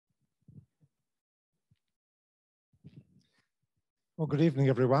Well, good evening,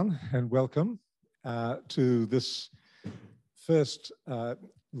 everyone, and welcome to this first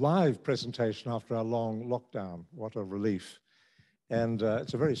live presentation after our long lockdown. What a relief. And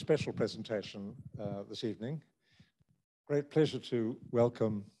it's a very special presentation this evening. Great pleasure to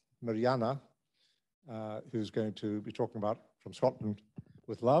welcome Mariana, who's going to be talking about From Scotland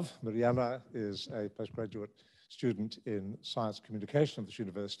with Love. Mariana is a postgraduate student in science communication at this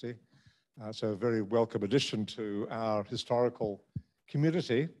university. So a very welcome addition to our historical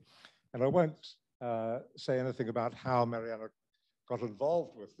community. And I won't say anything about how Mariana got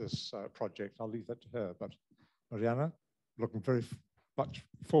involved with this project. I'll leave that to her. But Mariana, looking very much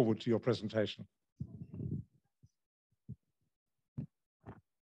forward to your presentation.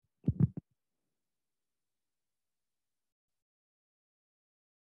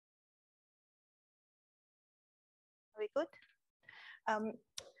 Very good.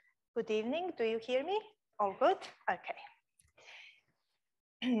 Good evening. Do you hear me? All good? Okay.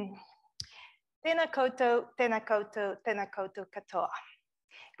 Tēnā koutou, tēnā koutou, tēnā koutou katoa.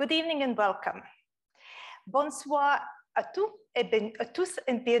 Good evening and welcome. Bonsoir à tous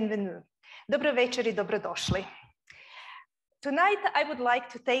and bienvenue. Dobro večer I dobrodošli. Tonight, I would like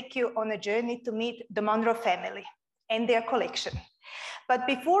to take you on a journey to meet the Monro family and their collection. But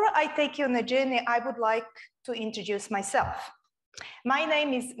before I take you on a journey, I would like to introduce myself. My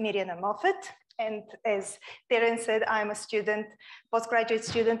name is Mirjana Moffat, and as Terence said, I'm a student, postgraduate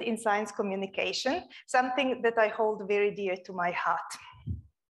student in science communication, something that I hold very dear to my heart.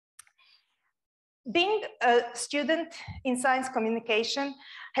 Being a student in science communication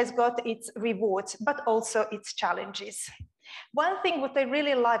has got its rewards, but also its challenges. One thing what I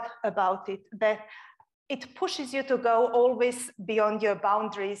really love about it, that it pushes you to go always beyond your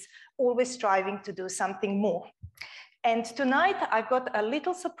boundaries, always striving to do something more. And tonight I've got a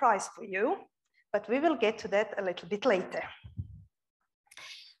little surprise for you, but we will get to that a little bit later.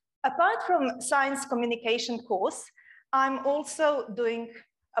 Apart from science communication course, I'm also doing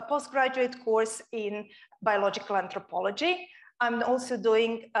a postgraduate course in biological anthropology. I'm also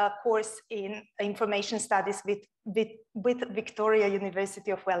doing a course in information studies with Victoria University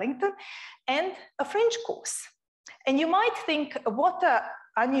of Wellington and a French course. And you might think, what an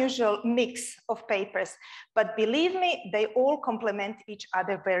unusual mix of papers, but believe me, they all complement each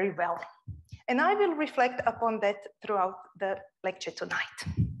other very well. And I will reflect upon that throughout the lecture tonight.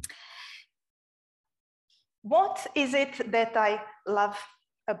 What is it that I love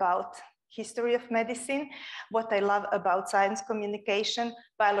about history of medicine? What I love about science communication,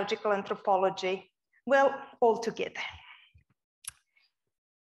 biological anthropology? Well, all together.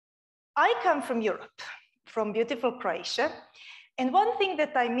 I come from Europe, from beautiful Croatia. And one thing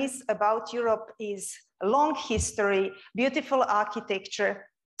that I miss about Europe is a long history, beautiful architecture,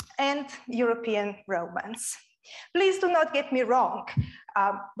 and European romance. Please do not get me wrong.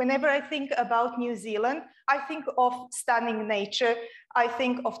 Whenever I think about New Zealand, I think of stunning nature. I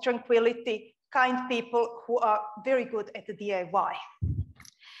think of tranquility, kind people who are very good at the DIY.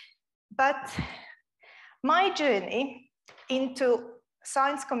 But my journey into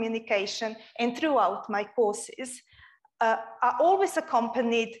science communication and throughout my courses are always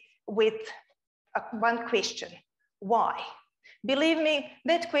accompanied with one question: why? Believe me,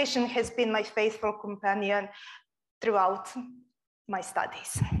 that question has been my faithful companion throughout my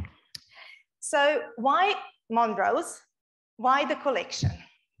studies. So why Monros? Why the collection?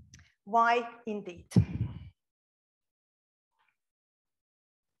 Why indeed?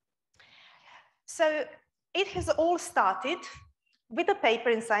 So it has all started with a paper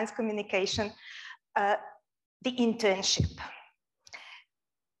in science communication, the internship.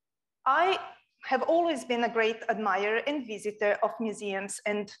 I have always been a great admirer and visitor of museums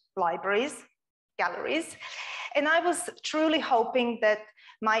and libraries, galleries, and I was truly hoping that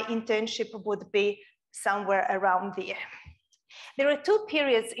my internship would be somewhere around there. There are two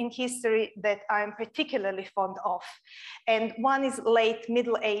periods in history that I'm particularly fond of, and one is late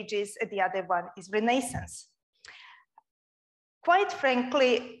Middle Ages, and the other one is Renaissance. Quite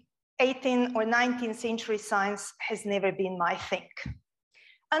frankly, 18th or 19th century science has never been my thing,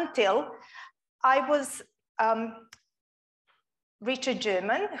 until I was Richard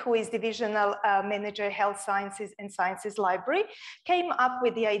German, who is Divisional Manager, Health Sciences and Sciences Library, came up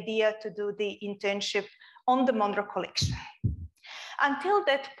with the idea to do the internship on the Monro collection. Until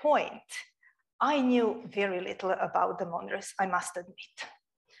that point, I knew very little about the Monros, I must admit.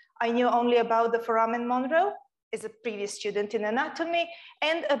 I knew only about the foramen Monro as a previous student in anatomy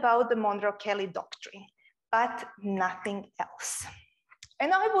and about the Monro-Kelly doctrine, but nothing else.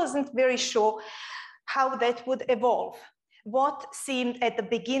 And I wasn't very sure how that would evolve. What seemed at the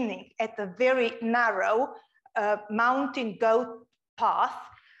beginning, at the very narrow mountain goat path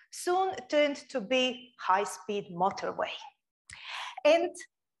soon turned to be high-speed motorway. And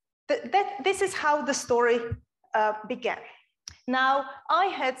this is how the story began. Now, I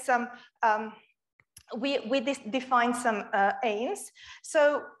had some, we defined some aims. So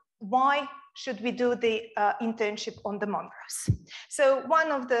why should we do the internship on the Monros? So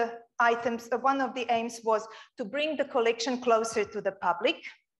one of the items, one of the aims was to bring the collection closer to the public.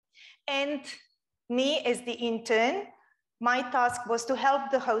 And me as the intern, my task was to help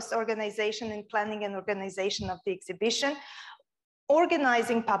the host organization in planning and organization of the exhibition,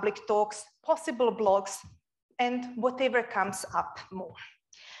 organizing public talks, possible blogs, and whatever comes up more.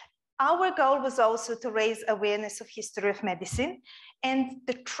 Our goal was also to raise awareness of history of medicine and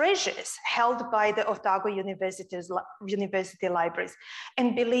the treasures held by the Otago University libraries.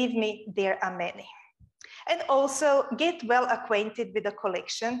 And believe me, there are many. And also get well acquainted with the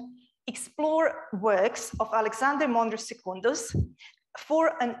collection, explore works of Alexander Monros Secundus for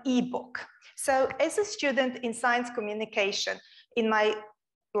an ebook. So as a student in science communication in my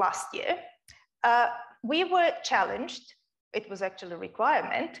last year, we were challenged, it was actually a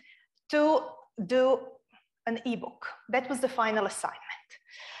requirement, to do an ebook. That was the final assignment.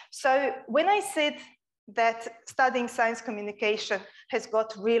 So when I said that studying science communication has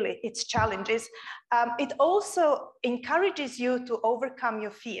got really its challenges, it also encourages you to overcome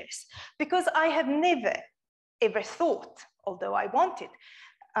your fears, because I have never ever thought, although I wanted,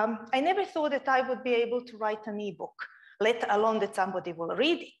 I never thought that I would be able to write an ebook, let alone that somebody will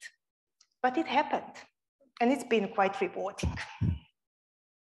read it. But it happened, and it's been quite rewarding.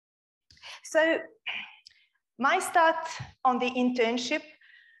 So my start on the internship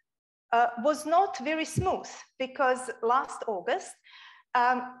was not very smooth, because last August,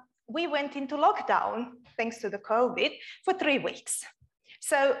 we went into lockdown, thanks to the COVID, for 3 weeks.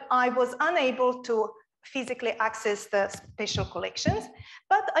 So I was unable to physically access the special collections,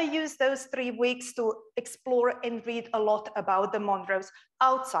 but I used those 3 weeks to explore and read a lot about the Monros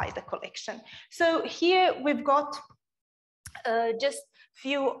outside the collection. So here we've got just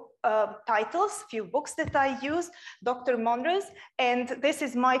few titles, few books that I use, Dr. Monros, and this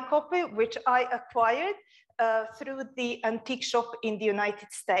is my copy, which I acquired through the antique shop in the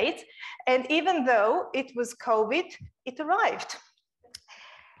United States. And even though it was COVID, it arrived.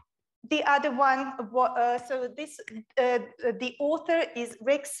 The other one, the author is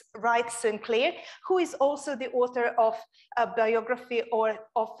Rex Wright Sinclair, who is also the author of a biography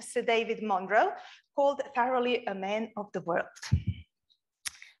of Sir David Monro called Thoroughly a Man of the World.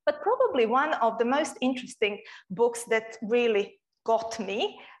 But probably one of the most interesting books that really got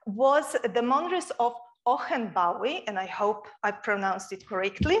me was The Monros of Ochenbaui, and I hope I pronounced it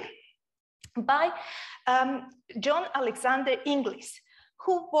correctly, by John Alexander Inglis,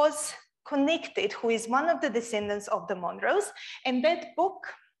 who was connected, who is one of the descendants of the Monros. And that book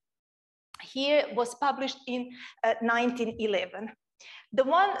here was published in 1911.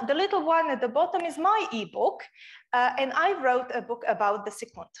 The little one at the bottom is my ebook, and I wrote a book about the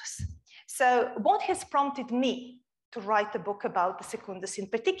Secundus. So what has prompted me to write a book about the Secundus in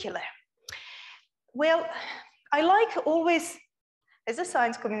particular? Well, I like always, as a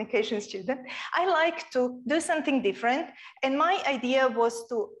science communication student, I like to do something different. And my idea was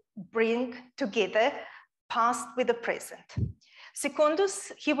to bring together past with the present.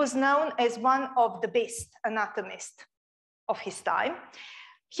 Secundus, he was known as one of the best anatomists of his time.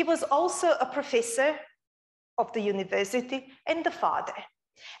 He was also a professor of the university and the father.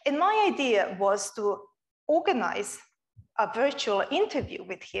 And my idea was to organize a virtual interview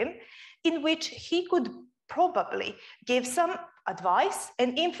with him in which he could probably give some advice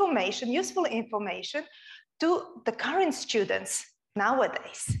and information, useful information, to the current students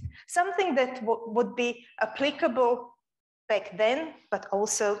nowadays. Something that would be applicable back then, but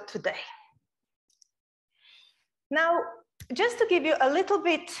also today. Now, just to give you a little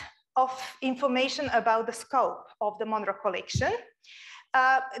bit of information about the scope of the Monro collection,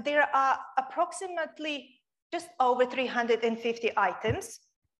 there are approximately just over 350 items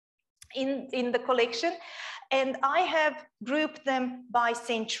in the collection, and I have grouped them by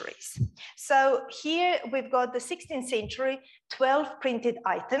centuries. So here we've got the 16th century, 12 printed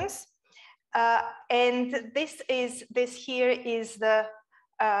items, and this here is the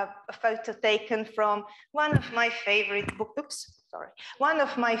photo taken from one of my favorite one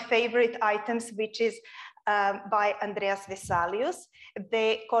of my favorite items, which is by Andreas Vesalius,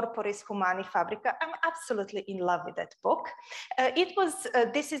 De Corporis Humani Fabrica. I'm absolutely in love with that book.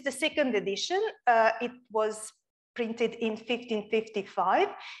 This is the second edition. It was printed in 1555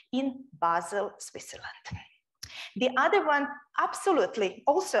 in Basel, Switzerland. The other one,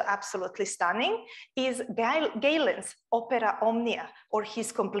 also absolutely stunning, is Galen's Opera Omnia, or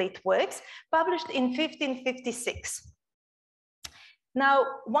his complete works, published in 1556. Now,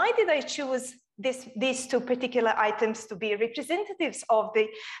 why did I choose these two particular items to be representatives of the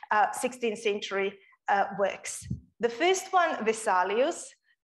 16th century works? The first one, Vesalius,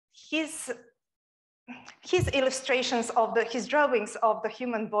 his illustrations of his drawings of the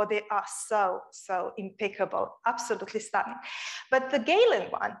human body are so impeccable, absolutely stunning. But the Galen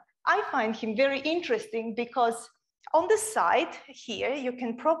one, I find him very interesting because on the side here, you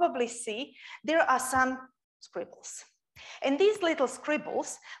can probably see there are some scribbles. And these little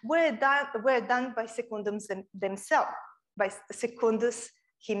scribbles were done by Secundus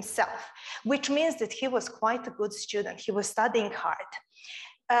himself, which means that he was quite a good student. He was studying hard.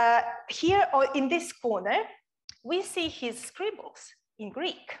 Here or in this corner, we see his scribbles in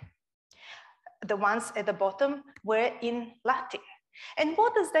Greek. The ones at the bottom were in Latin. And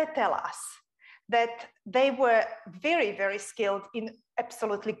what does that tell us? That they were very, very skilled in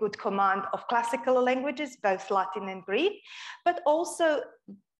absolutely good command of classical languages, both Latin and Greek, but also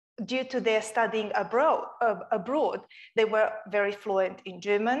due to their studying abroad, they were very fluent in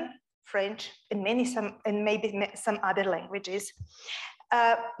German, French, and maybe some other languages.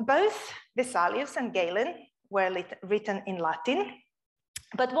 Both Vesalius and Galen were written in Latin.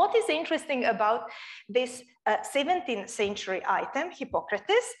 But what is interesting about this 17th century item,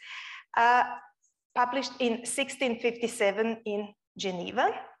 Hippocrates, published in 1657 in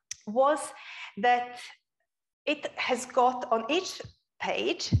Geneva, was that it has got on each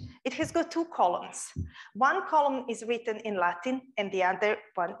page, it has got two columns. One column is written in Latin and the other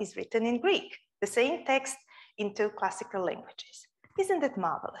one is written in Greek, the same text in two classical languages. Isn't it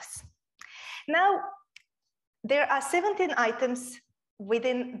marvelous? Now, there are 17 items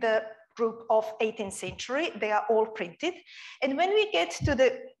within the group of 18th century. They are all printed. And when we get to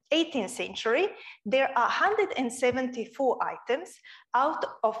the 18th century, there are 174 items, out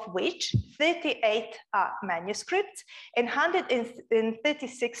of which 38 are manuscripts and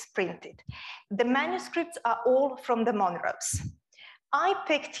 136 printed. The manuscripts are all from the Monros. I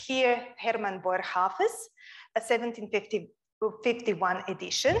picked here Hermann Boerhafe's, a 1751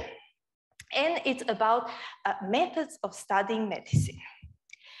 edition, and it's about methods of studying medicine.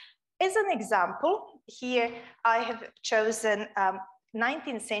 As an example, here I have chosen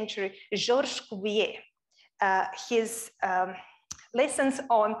 19th century Georges Cuvier, his lessons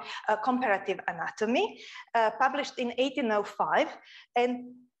on comparative anatomy, published in 1805.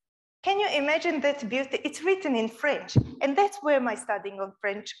 And can you imagine that beauty? It's written in French, and that's where my studying of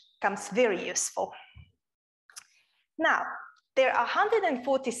French comes very useful. Now, there are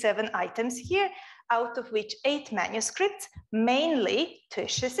 147 items here, out of which 8 manuscripts, mainly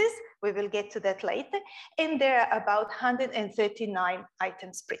tertiuses. We will get to that later. And there are about 139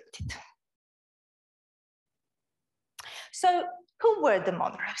 items printed. So who were the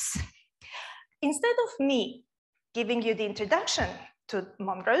Monros? Instead of me giving you the introduction to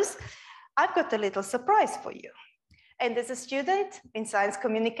Monros, I've got a little surprise for you. And as a student in science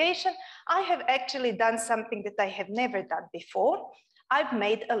communication, I have actually done something that I have never done before. I've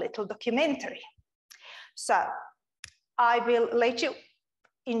made a little documentary. So I will let you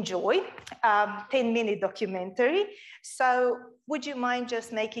enjoy 10-minute documentary. So would you mind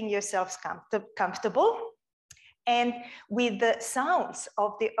just making yourselves comfortable? And with the sounds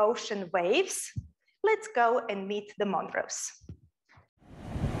of the ocean waves, let's go and meet the Monros.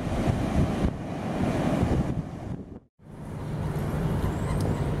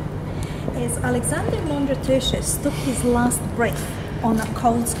 As Alexander Monro Tertius took his last breath on a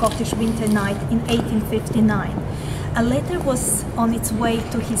cold Scottish winter night in 1859, a letter was on its way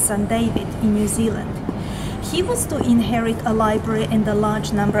to his son David in New Zealand. He was to inherit a library and a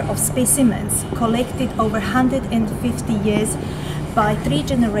large number of specimens collected over 150 years by 3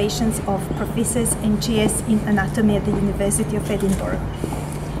 generations of professors and chairs in anatomy at the University of Edinburgh.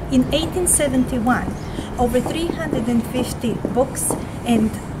 In 1871, over 350 books and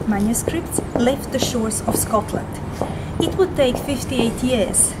manuscripts left the shores of Scotland. It would take 58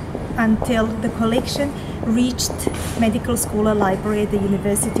 years until the collection reached Medical School Library at the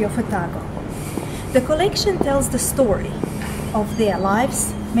University of Otago. The collection tells the story of their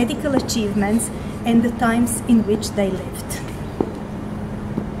lives, medical achievements, and the times in which they lived.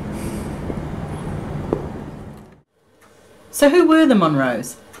 So who were the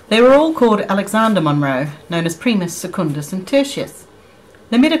Monros? They were all called Alexander Monro, known as Primus, Secundus and Tertius.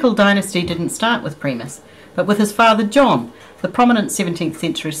 The medical dynasty didn't start with Primus, but with his father John, the prominent 17th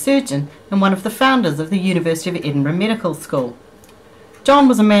century surgeon and one of the founders of the University of Edinburgh Medical School. John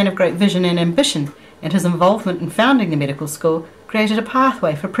was a man of great vision and ambition, and his involvement in founding the medical school created a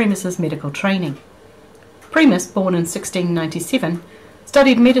pathway for Primus's medical training. Primus, born in 1697,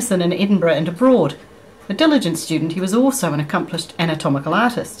 studied medicine in Edinburgh and abroad. A diligent student, he was also an accomplished anatomical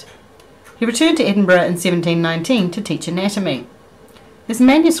artist. He returned to Edinburgh in 1719 to teach anatomy. His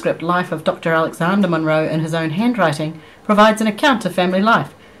manuscript Life of Dr. Alexander Monro in his own handwriting provides an account of family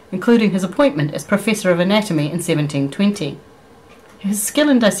life, including his appointment as Professor of Anatomy in 1720. His skill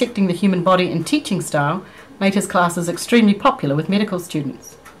in dissecting the human body and teaching style made his classes extremely popular with medical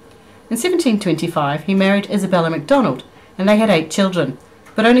students. In 1725 he married Isabella MacDonald, and they had 8 children,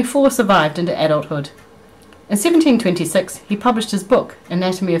 but only 4 survived into adulthood. In 1726 he published his book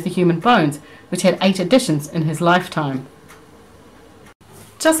Anatomy of the Human Bones, which had 8 editions in his lifetime.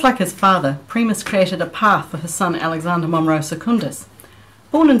 Just like his father, Primus created a path for his son Alexander Monro Secundus.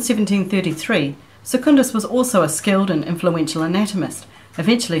 Born in 1733, Secundus was also a skilled and influential anatomist,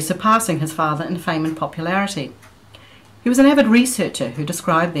 eventually surpassing his father in fame and popularity. He was an avid researcher who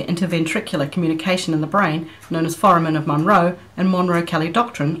described the interventricular communication in the brain known as foramen of Monro and Monro-Kelly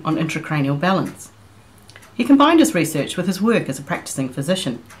doctrine on intracranial balance. He combined his research with his work as a practicing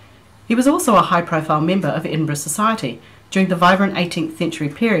physician. He was also a high-profile member of Edinburgh society during the vibrant 18th century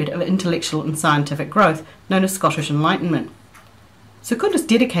period of intellectual and scientific growth known as Scottish Enlightenment. Secundus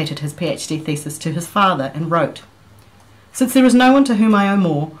dedicated his PhD thesis to his father and wrote, "Since there is no one to whom I owe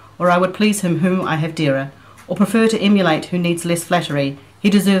more, or I would please him whom I have dearer, or prefer to emulate who needs less flattery, he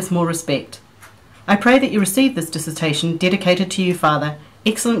deserves more respect. I pray that you receive this dissertation dedicated to you, Father,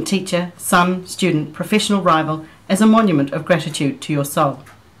 excellent teacher, son, student, professional rival, as a monument of gratitude to your soul."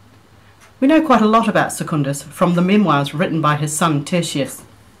 We know quite a lot about Secundus from the memoirs written by his son Tertius.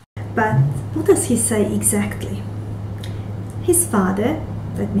 But what does he say exactly? His father,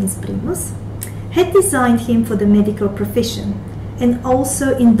 that means Primus, had designed him for the medical profession and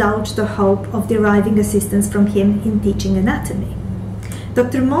also indulged the hope of deriving assistance from him in teaching anatomy.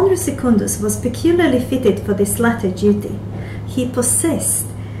 Dr. Monro Secundus was peculiarly fitted for this latter duty. He possessed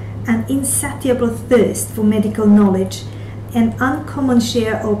an insatiable thirst for medical knowledge, an uncommon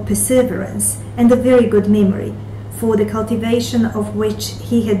share of perseverance, and a very good memory, for the cultivation of which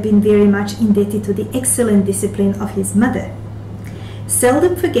he had been very much indebted to the excellent discipline of his mother,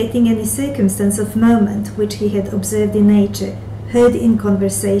 seldom forgetting any circumstance of moment which he had observed in nature, heard in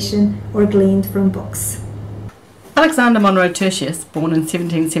conversation, or gleaned from books. Alexander Monro Tertius, born in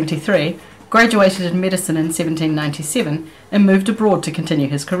 1773, graduated in medicine in 1797 and moved abroad to continue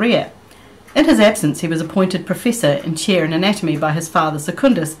his career. In his absence, he was appointed professor and chair in anatomy by his father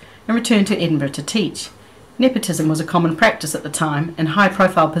Secundus and returned to Edinburgh to teach. Nepotism was a common practice at the time, and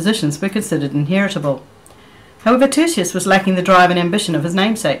high-profile positions were considered inheritable. However, Tertius was lacking the drive and ambition of his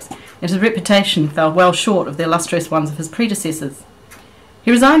namesakes, and his reputation fell well short of the illustrious ones of his predecessors.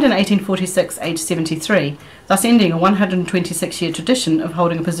 He resigned in 1846, aged 73, thus ending a 126-year tradition of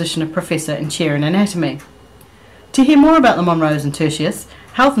holding a position of professor and chair in anatomy. To hear more about the Monros and Tertius,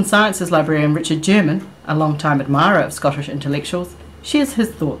 Health and Sciences librarian Richard German, a long-time admirer of Scottish intellectuals, shares his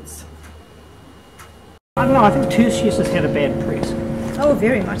thoughts. I don't know, I think Tertius has had a bad press. Oh,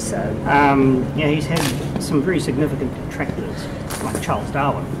 very much so. Yeah, he's had some very significant detractors, like Charles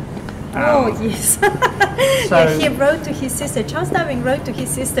Darwin. Yes. So yeah, he wrote to his sister, Charles Darwin wrote to his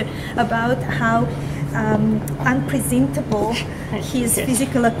sister about how unpresentable his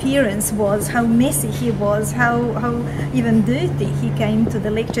physical appearance was, how messy he was, how even dirty he came to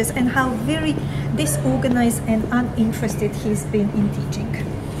the lectures, and how very disorganized and uninterested he's been in teaching.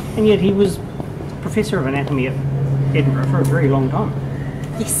 And yet he was Professor of Anatomy at Edinburgh for a very long time.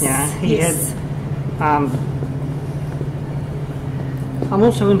 Yes. Yeah, he yes. had. I'm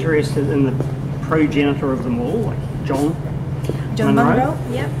also interested in the progenitor of them all, like John Monro.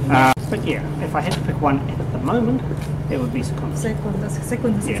 Yeah. But yeah, if I had to pick one at the moment, it would be Secundus.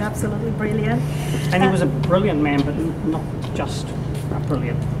 Secundus is absolutely brilliant. And he was a brilliant man, but not just a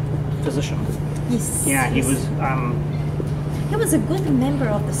brilliant physician. Yes. Yeah, he was. He was a good member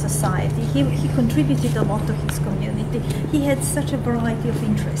of the society. He contributed a lot to his community. He had such a variety of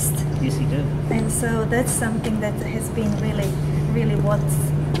interests. Yes, he did. And so that's something that has been really what's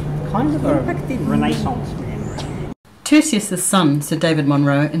kind of a impacted renaissance me. man. Tertius's son, Sir David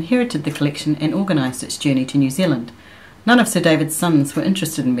Monro, inherited the collection and organised its journey to New Zealand. None of Sir David's sons were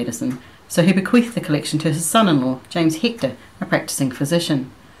interested in medicine, so he bequeathed the collection to his son-in-law, James Hector, a practising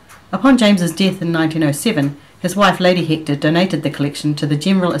physician. Upon James's death in 1907, his wife Lady Hector donated the collection to the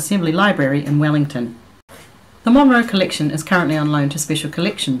General Assembly Library in Wellington. The Monro collection is currently on loan to Special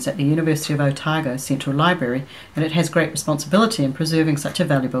Collections at the University of Otago Central Library, and it has great responsibility in preserving such a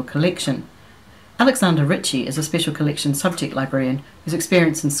valuable collection. Alexander Ritchie is a special collection subject librarian whose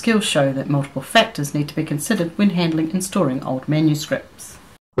experience and skills show that multiple factors need to be considered when handling and storing old manuscripts.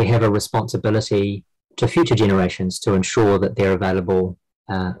 We have a responsibility to future generations to ensure that they're available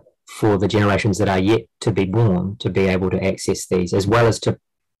for the generations that are yet to be born to be able to access these, as well as to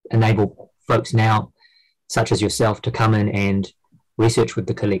enable folks now, such as yourself, to come in and research with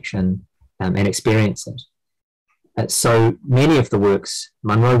the collection and experience it. So many of the works,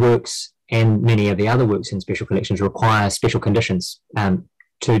 Monro works, and many of the other works in special collections require special conditions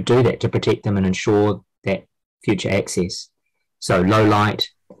to do that, to protect them and ensure that future access. So low light,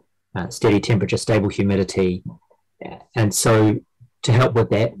 steady temperature, stable humidity. And so to help with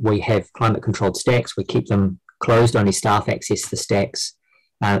that, we have climate controlled stacks. We keep them closed, only staff access the stacks.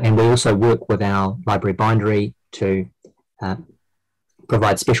 And we also work with our library bindery to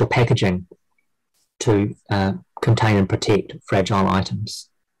provide special packaging to contain and protect fragile items.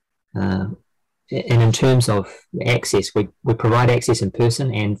 And in terms of access, we provide access in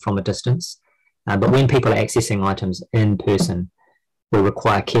person and from a distance. But when people are accessing items in person, we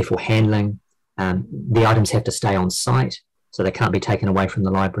require careful handling. The items have to stay on site, so they can't be taken away from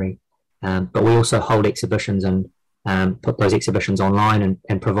the library. But we also hold exhibitions and put those exhibitions online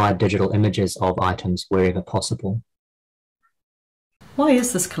and provide digital images of items wherever possible. Why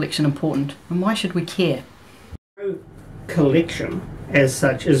is this collection important, and why should we care? Collection as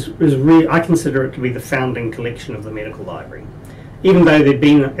such is really, I consider it to be the founding collection of the medical library. Even though there'd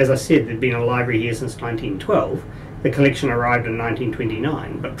been, as I said, there'd been a library here since 1912, the collection arrived in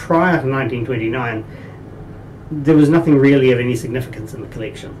 1929, but prior to 1929 there was nothing really of any significance in the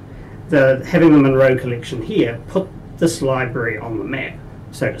collection. Having the Monro collection here put this library on the map,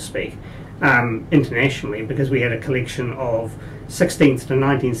 so to speak, internationally, because we had a collection of 16th to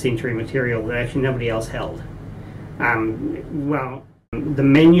 19th century material that actually nobody else held. Well, the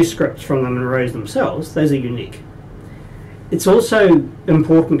manuscripts from the Monros themselves, those are unique. It's also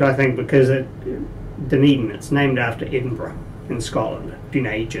important, I think, because Dunedin, it's named after Edinburgh in Scotland,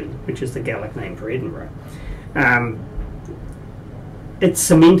 Dunedin, which is the Gaelic name for Edinburgh. It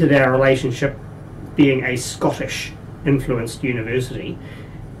cemented our relationship being a Scottish influenced university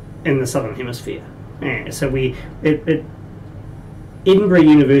in the Southern Hemisphere. So Edinburgh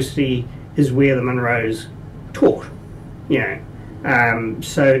University is where the Monros taught, you know.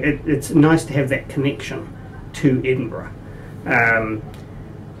 So it's nice to have that connection to Edinburgh.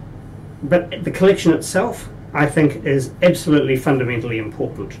 But the collection itself, I think, is absolutely fundamentally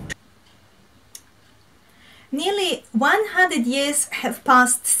important. Nearly 100 years have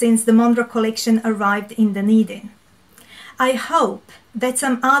passed since the Monro collection arrived in Dunedin. I hope that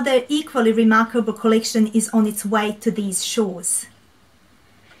some other equally remarkable collection is on its way to these shores.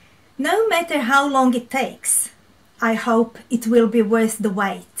 No matter how long it takes, I hope it will be worth the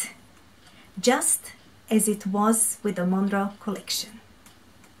wait, just as it was with the Monro collection.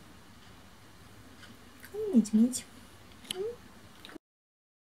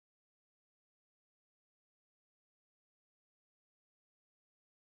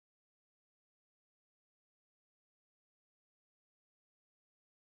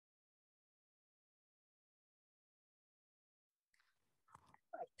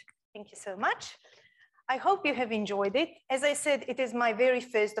 Thank you so much. I hope you have enjoyed it. As I said, it is my very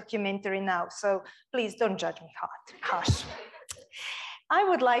first documentary now, so please don't judge me harsh. I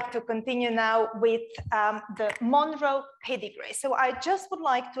would like to continue now with the Monro pedigree. So I just would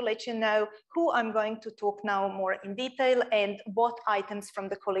like to let you know who I'm going to talk now more in detail and what items from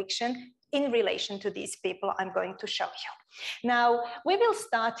the collection in relation to these people I'm going to show you. Now, we will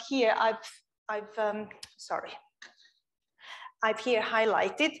start here. I've here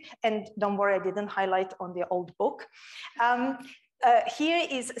highlighted, and don't worry, I didn't highlight on the old book. Here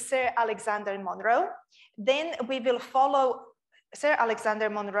is Sir Alexander Monro. Then we will follow. Sir Alexander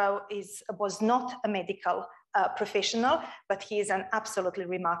Monro was not a medical professional, but he is an absolutely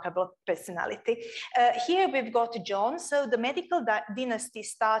remarkable personality. Here we've got John. So the medical dynasty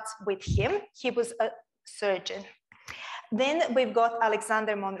starts with him. He was a surgeon. Then we've got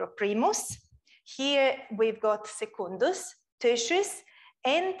Alexander Monro Primus. Here we've got Secundus, Tertius,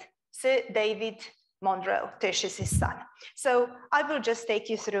 and Sir David Monro, Tertius's son. So I will just take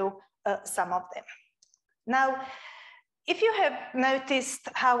you through some of them. Now, if you have noticed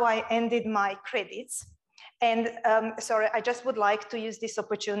how I ended my credits, and sorry, I just would like to use this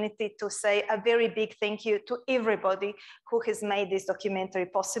opportunity to say a very big thank you to everybody who has made this documentary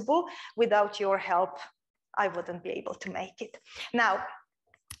possible. Without your help, I wouldn't be able to make it. Now,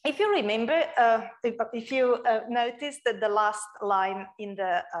 if you remember, if you notice that the last line in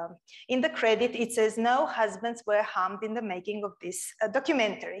the credit, it says no husbands were harmed in the making of this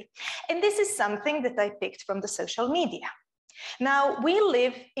documentary. And this is something that I picked from the social media. Now, we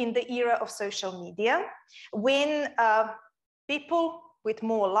live in the era of social media when people with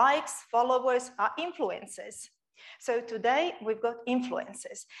more likes, followers are influencers. So today we've got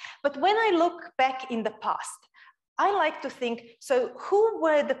influencers. But when I look back in the past, I like to think, so who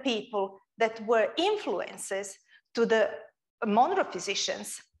were the people that were influencers to the Monro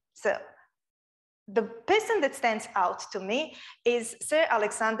physicians? So the person that stands out to me is Sir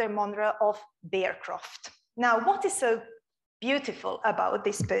Alexander Monro of Bearcroft. Now, what is so beautiful about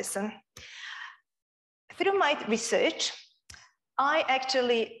this person? Through my research, I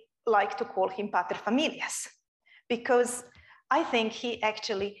actually like to call him pater familias, because I think he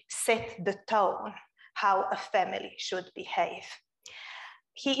actually set the tone how a family should behave.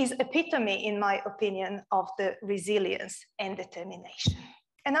 He is epitome, in my opinion, of the resilience and determination.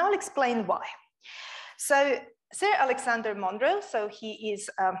 And I'll explain why. So Sir Alexander Monro, so he is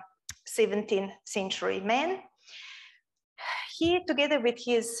a 17th century man. He, together with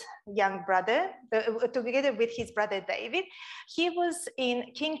his young brother, together with his brother David, he was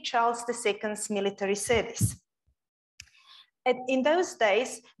in King Charles II's military service. And in those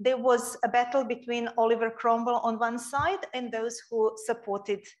days, there was a battle between Oliver Cromwell on one side and those who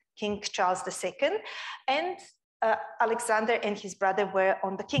supported King Charles II, and Alexander and his brother were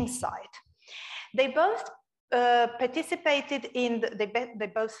on the king's side. They both participated in, they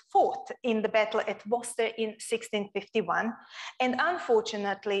both fought in the battle at Worcester in 1651, and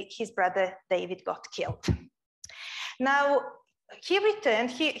unfortunately, his brother David got killed. Now, he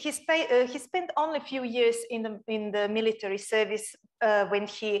returned, he spent only a few years in the military service when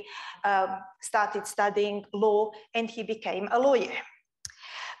he started studying law, and he became a lawyer.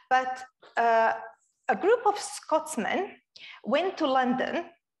 But a group of Scotsmen went to London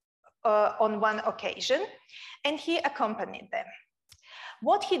on one occasion, and he accompanied them.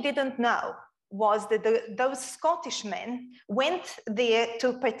 What he didn't know was that those Scottish men went there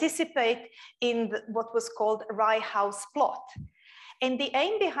to participate in what was called Rye House Plot. And the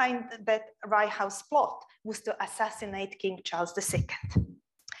aim behind that Rye House Plot was to assassinate King Charles II.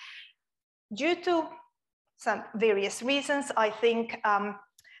 Due to some various reasons, I think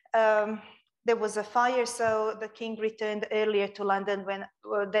there was a fire, so the king returned earlier to London, when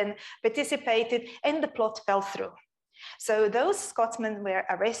then participated, and the plot fell through. So those Scotsmen were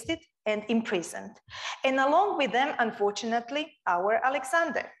arrested and imprisoned. And along with them, unfortunately, our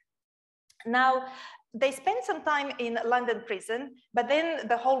Alexander. Now, they spent some time in London prison, but then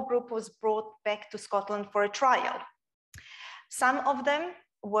the whole group was brought back to Scotland for a trial. Some of them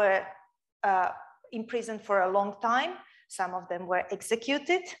were imprisoned for a long time. Some of them were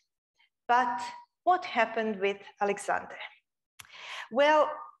executed. But what happened with Alexander?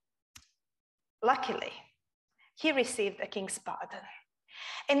 Well, luckily, he received a king's pardon.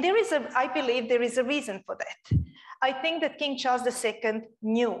 And there is I believe there is a reason for that. I think that King Charles II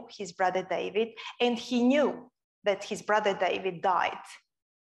knew his brother David, and he knew that his brother David died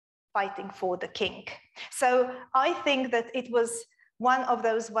fighting for the king. So I think that it was one of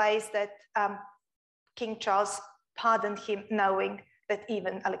those ways that King Charles pardoned him, knowing that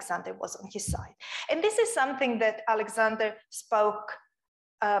even Alexander was on his side. And this is something that Alexander spoke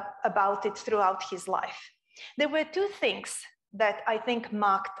about it throughout his life. There were two things that I think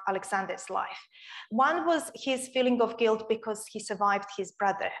marked Alexander's life. One was his feeling of guilt because he survived his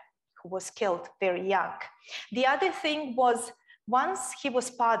brother, who was killed very young. The other thing was, once he was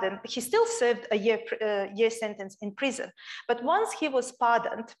pardoned, he still served a year sentence in prison, but once he was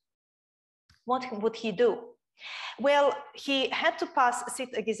pardoned, what would he do? Well, he had to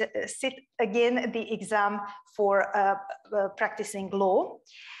sit again the exam for practicing law,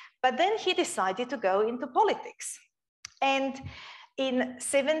 but then he decided to go into politics. And in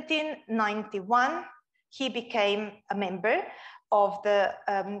 1791, he became a member of the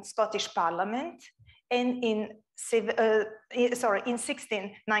Scottish Parliament, and in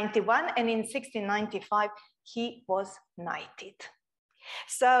 1691, and in 1695, he was knighted.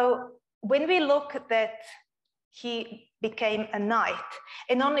 So when we look at that, he became a knight,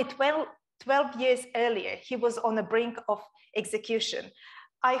 and only 12 years earlier, he was on the brink of execution.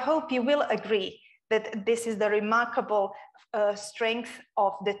 I hope you will agree that this is the remarkable strength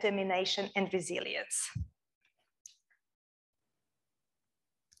of determination and resilience.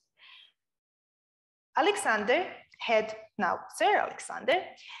 Alexander had, now Sir Alexander,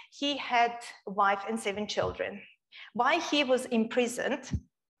 he had a wife and 7 children. While he was imprisoned,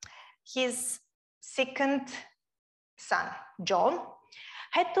 his second son, John,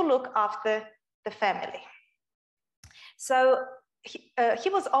 had to look after the family. So he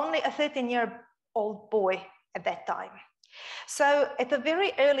was only a 13-year-old boy at that time. So at a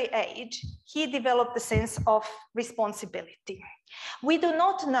very early age, he developed a sense of responsibility. We do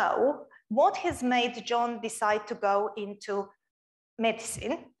not know what has made John decide to go into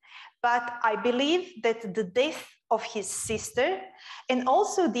medicine, but I believe that the death of his sister and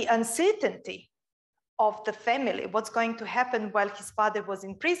also the uncertainty of the family, what's going to happen while his father was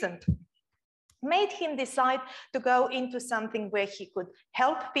imprisoned, made him decide to go into something where he could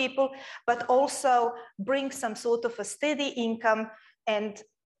help people, but also bring some sort of a steady income and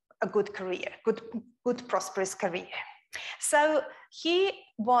a good career, good prosperous career. So he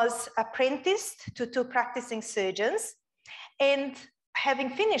was apprenticed to 2 practicing surgeons, and having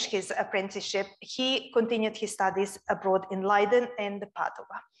finished his apprenticeship, he continued his studies abroad in Leiden and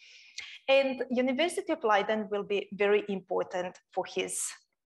Padua. And University of Leiden will be very important for his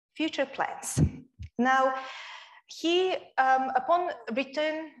future plans. Now, he, upon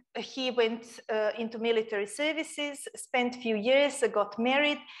return, he went into military services, spent a few years, got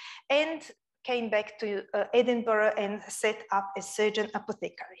married, and came back to Edinburgh and set up a surgeon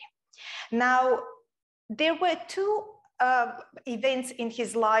apothecary. Now, there were 2 events in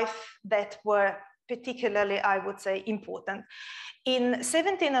his life that were particularly, I would say, important. In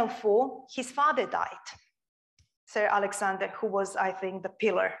 1704, his father died, Sir Alexander, who was, I think, the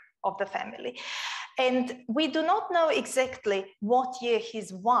pillar of the family. And we do not know exactly what year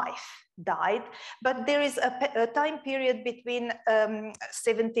his wife died, but there is a time period between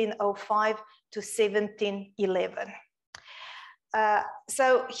 1705 to 1711.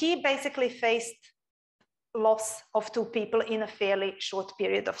 So he basically faced loss of 2 people in a fairly short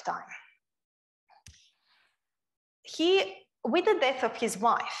period of time. With the death of his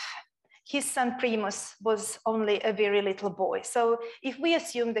wife, his son Primus was only a very little boy. So if we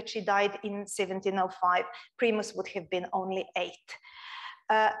assume that she died in 1705, Primus would have been only 8.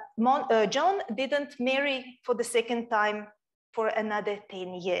 John didn't marry for the second time for another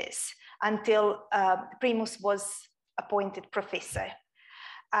 10 years until Primus was appointed professor.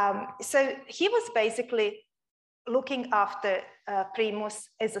 So he was basically looking after Primus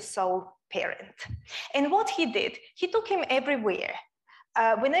as a sole parent. And what he did, he took him everywhere.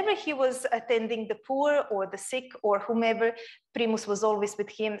 Whenever he was attending the poor or the sick or whomever, Primus was always with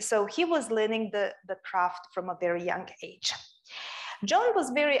him. So he was learning the craft from a very young age. John was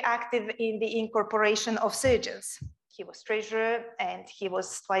very active in the incorporation of surgeons. He was treasurer and he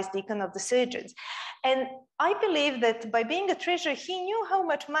was twice deacon of the surgeons. And I believe that by being a treasurer, he knew how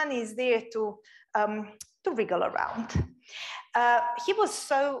much money is there to wriggle around. He was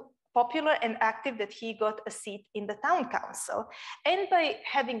so popular and active that he got a seat in the town council. And by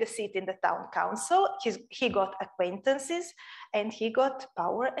having a seat in the town council, he got acquaintances and he got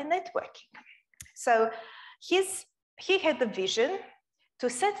power and networking. So he had the vision to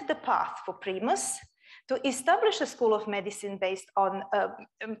set the path for Primus, to establish a school of medicine based on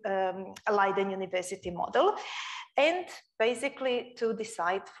a Leiden University model, and basically to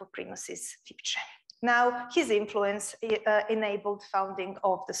decide for Primus's future. Now, his influence enabled founding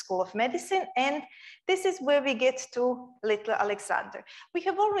of the School of Medicine, and this is where we get to little Alexander. We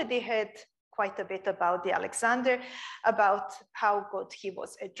have already heard quite a bit about the Alexander, about how good he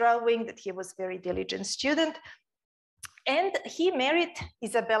was at drawing, that he was a very diligent student. And he married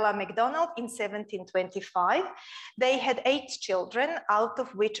Isabella MacDonald in 1725. They had 8 children, out of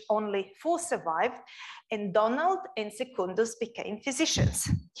which only 4 survived, and Donald and Secundus became physicians.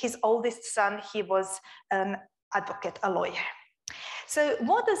 His oldest son, he was an advocate, a lawyer. So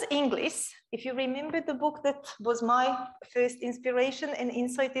what does Inglis, if you remember the book that was my first inspiration and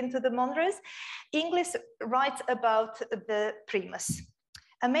insight into the Monros, Inglis writes about the Primus,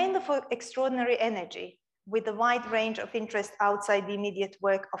 a man of extraordinary energy, with a wide range of interest outside the immediate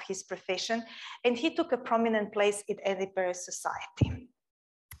work of his profession, and he took a prominent place in Edinburgh society.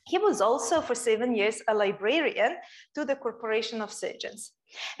 He was also for 7 years a librarian to the Corporation of Surgeons.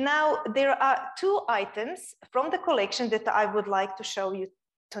 Now, there are 2 items from the collection that I would like to show you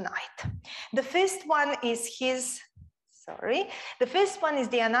tonight. The first one is the first one is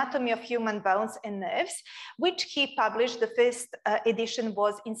The Anatomy of Human Bones and Nerves, which he published. The first edition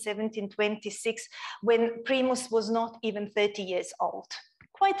was in 1726, when Primus was not even 30 years old.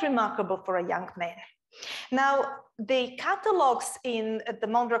 Quite remarkable for a young man. Now, the catalogs in the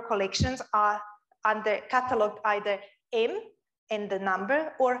Monro collections are cataloged either M and the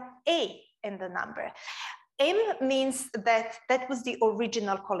number or A and the number. M means that that was the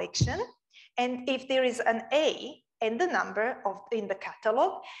original collection. And if there is an A and the number in the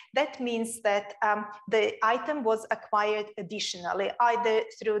catalog. That means that the item was acquired additionally, either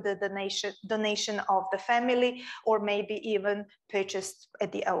through the donation of the family or maybe even purchased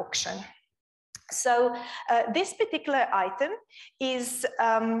at the auction. So this particular item is,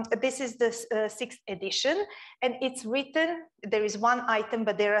 this is the 6th edition, and it's written, there is one item,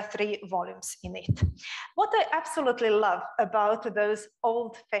 but there are 3 volumes in it. What I absolutely love about those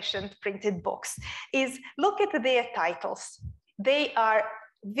old-fashioned printed books is look at their titles. They are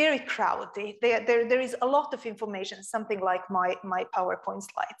very crowded. There is a lot of information, something like my PowerPoint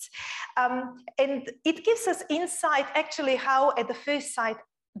slides. And it gives us insight actually how at the first sight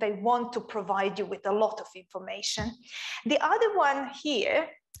they want to provide you with a lot of information. The other one here,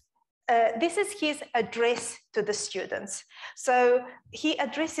 this is his address to the students. So he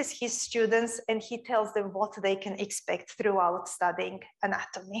addresses his students and he tells them what they can expect throughout studying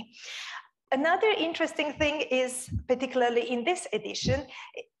anatomy. Another interesting thing is, particularly in this edition,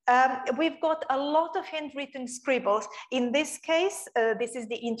 we've got a lot of handwritten scribbles. In this case, this is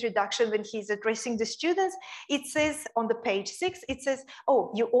the introduction when he's addressing the students. It says on the page 6, it says,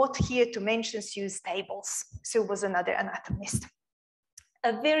 oh, you ought here to mention Sue's tables. Sue was another anatomist.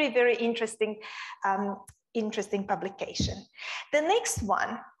 A very, very interesting, interesting publication. The next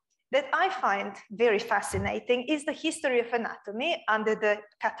one that I find very fascinating is the history of anatomy under the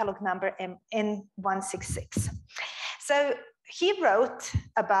catalog number N166. So he wrote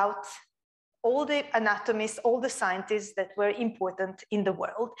about all the anatomists, all the scientists that were important in the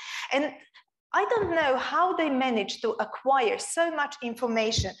world. And I don't know how they managed to acquire so much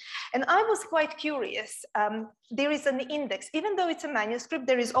information. And I was quite curious. There is an index, even though it's a manuscript,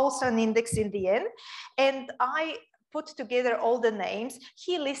 there is also an index in the end. And I put together all the names.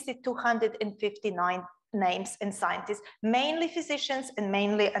 He listed 259 names and scientists, mainly physicians and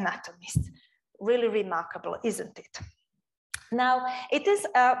mainly anatomists. Really remarkable, isn't it? Now, it is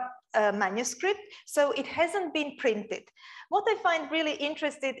a manuscript, so it hasn't been printed. What I find really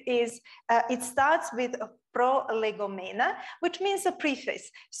interesting is it starts with a prolegomena, which means a preface.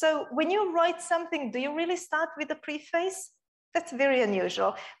 So when you write something, do you really start with a preface? That's very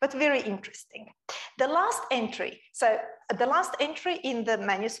unusual, but very interesting. The last entry, so the last entry in the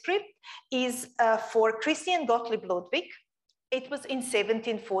manuscript is for Christian Gottlieb Ludwig. It was in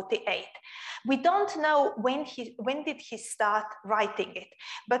 1748. We don't know when did he start writing it,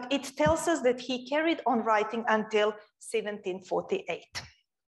 but it tells us that he carried on writing until 1748.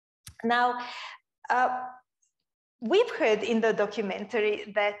 Now, we've heard in the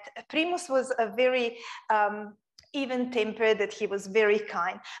documentary that Primus was a very even-tempered, that he was very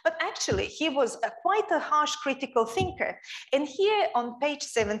kind, but actually he was quite a harsh critical thinker. And here on page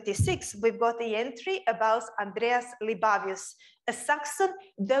 76, we've got the entry about Andreas Libavius, a Saxon,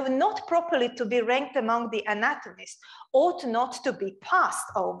 though not properly to be ranked among the anatomists, ought not to be passed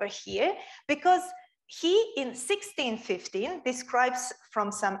over here, because he, in 1615, describes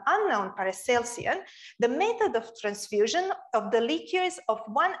from some unknown Paracelsian the method of transfusion of the liquors of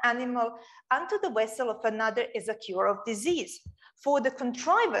one animal unto the vessel of another as a cure of disease, for the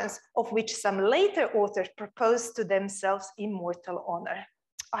contrivance of which some later authors proposed to themselves immortal honor.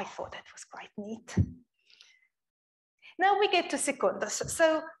 I thought that was quite neat. Now we get to Secundus.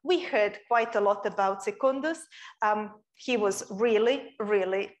 So we heard quite a lot about Secundus. He was really,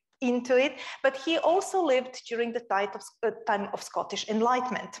 really into it, but he also lived during the time of Scottish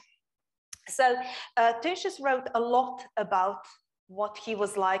Enlightenment. So Tertius wrote a lot about what he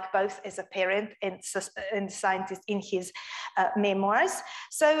was like, both as a parent and scientist, in his memoirs.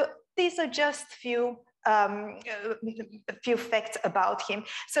 So these are just a few facts about him.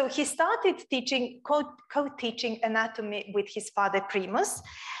 So he started teaching, co-teaching anatomy with his father Primus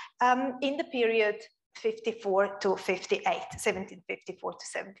in the period 54 to 58, 1754 to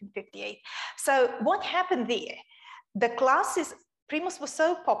 1758. So what happened there? The classes, Primus was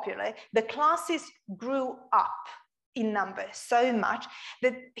so popular, the classes grew up in number so much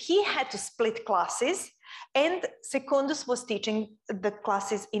that he had to split classes, and Secundus was teaching the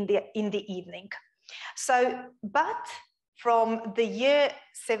classes in the evening. So, but from the year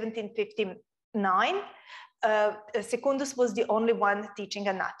 1759, Secundus was the only one teaching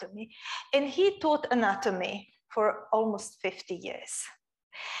anatomy, and he taught anatomy for almost 50 years.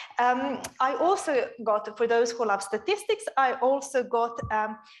 I also got, for those who love statistics, I also got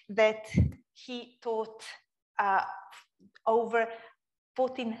that he taught over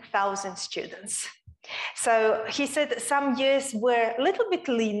 14,000 students. So he said some years were a little bit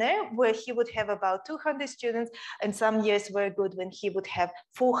leaner, where he would have about 200 students, and some years were good when he would have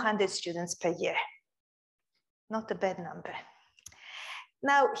 400 students per year. Not a bad number.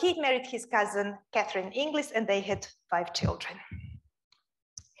 Now, he married his cousin, Catherine Inglis, and they had 5 children.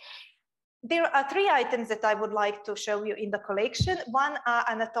 There are 3 items that I would like to show you in the collection. One are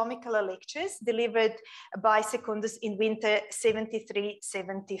anatomical lectures delivered by Secundus in winter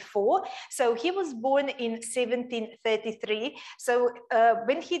 73-74. So he was born in 1733. So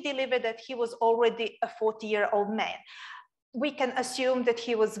when he delivered that, he was already a 40-year-old man. We can assume that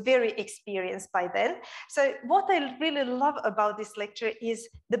he was very experienced by then. So what I really love about this lecture is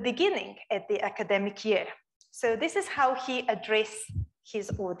the beginning at the academic year. So this is how he addressed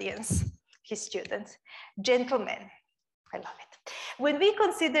his audience, his students. Gentlemen, I love it. When we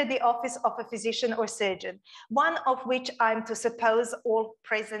consider the office of a physician or surgeon, one of which I'm to suppose all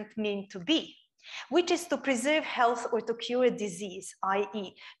present mean to be, which is to preserve health or to cure disease,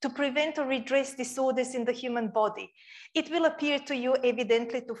 i.e., to prevent or redress disorders in the human body, it will appear to you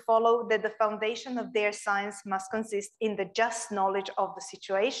evidently to follow that the foundation of their science must consist in the just knowledge of the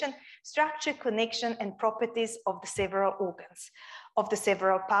situation, structure, connection, and properties of the several organs, of the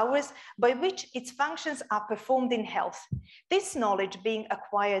several powers by which its functions are performed in health. This knowledge being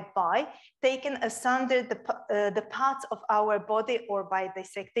acquired by, taken asunder the parts of our body or by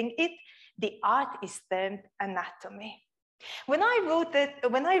dissecting it, the art is termed anatomy. When I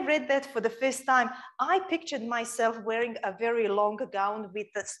read that for the first time, I pictured myself wearing a very long gown with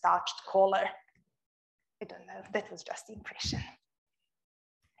a starched collar. I don't know, that was just the impression.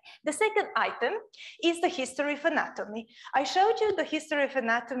 The second item is the history of anatomy. I showed you the history of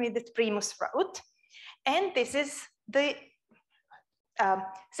anatomy that Primus wrote, and this is the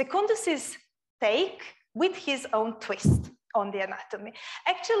Secundus's take with his own twist on the anatomy.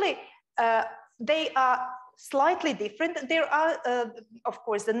 Actually, they are slightly different. There are, of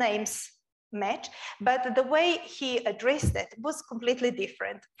course, the names match, but the way he addressed it was completely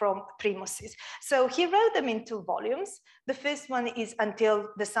different from Primus's. So he wrote them in 2 volumes. The first one is until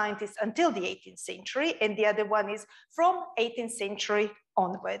the scientists until the 18th century, and the other one is from 18th century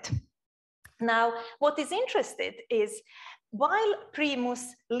onward. Now, what is interesting is while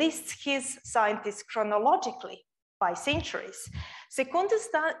Primus lists his scientists chronologically by centuries, Secundus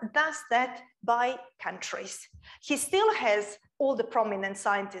does that by countries. He still has all the prominent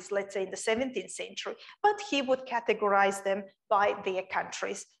scientists, let's say in the 17th century, but he would categorize them by their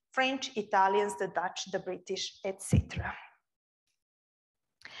countries: French, Italians, the Dutch, the British, etc.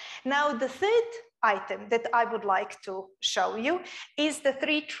 Now, the third item that I would like to show you is the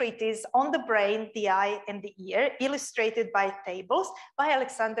 3 treatises on the brain, the eye, and the ear, illustrated by tables by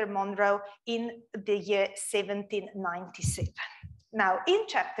Alexander Monro in the year 1797. Now, in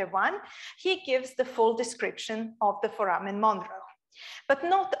chapter 1, he gives the full description of the foramen Monro. But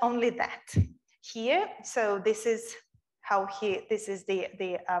not only that. Here, so this is how this is the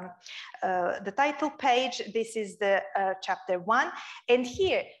title page, this is the chapter 1. And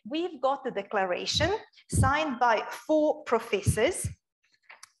here we've got the declaration signed by 4 professors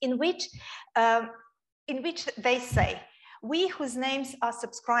in which they say, "We whose names are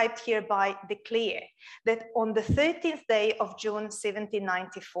subscribed hereby declare that on the 13th day of June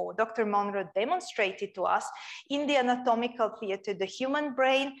 1794, Dr. Monro demonstrated to us in the anatomical theatre the human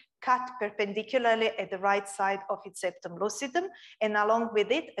brain cut perpendicularly at the right side of its septum lucidum, and along with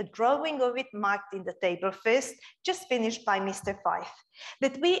it, a drawing of it marked in the table first, just finished by Mr. Fife.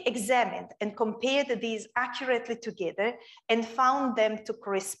 That we examined and compared these accurately together and found them to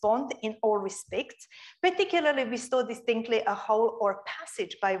correspond in all respects. Particularly, we saw distinctly a hole or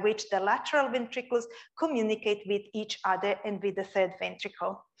passage by which the lateral ventricles communicate with each other and with the third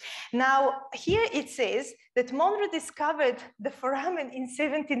ventricle." Now, here it says that Monro discovered the foramen in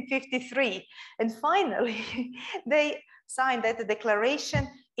 1753, and finally, they signed that declaration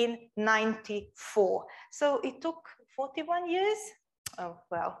in 94. So it took 41 years. Oh,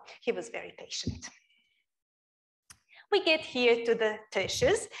 well, he was very patient. We get here to the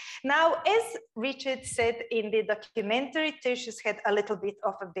tertius. Now, as Richard said in the documentary, Tertius had a little bit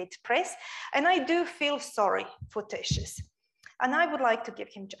of a bad press, and I do feel sorry for Tertius, and I would like to give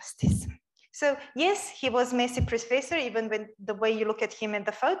him justice. So yes, he was Massey professor, even when the way you look at him in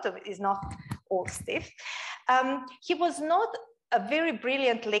the photo is not all stiff. He was not a very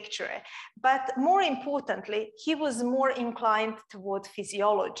brilliant lecturer, but more importantly, he was more inclined toward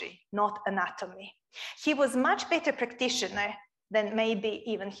physiology, not anatomy. He was much better practitioner than maybe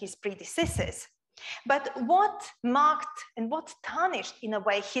even his predecessors. But what marked and what tarnished in a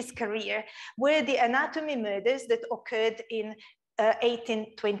way his career were the anatomy murders that occurred in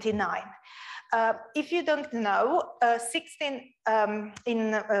 1829. If you don't know,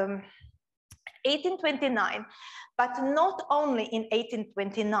 1829. But not only in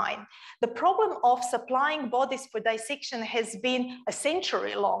 1829. The problem of supplying bodies for dissection has been a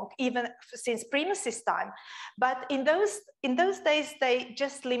century long, even since Primus's time. But in those days, they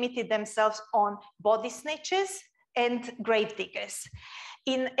just limited themselves on body snatchers and grave diggers.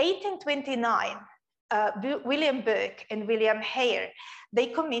 In 1829, William Burke and William Hare, they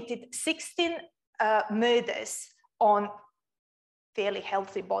committed 16 murders on fairly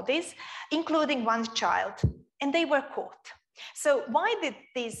healthy bodies, including one child, and they were caught. So why did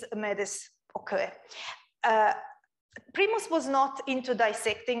these murders occur? Primus was not into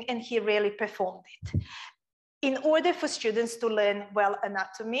dissecting, and he rarely performed it. In order for students to learn well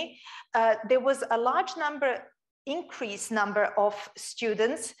anatomy, there was a large increased number of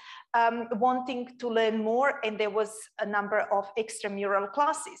students wanting to learn more, and there was a number of extramural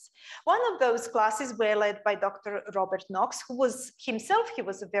classes. One of those classes were led by Dr. Robert Knox, who was himself, he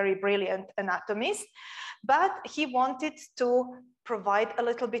was a very brilliant anatomist, but he wanted to provide a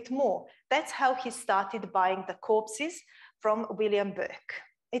little bit more. That's how he started buying the corpses from William Burke.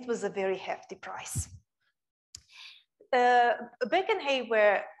 It was a very hefty price. Burke and Hay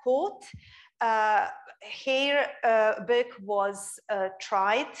were caught. Burke was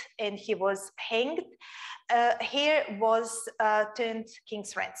tried and he was hanged. Hare was turned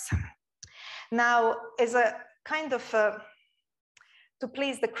king's ransom. Now, as a kind of to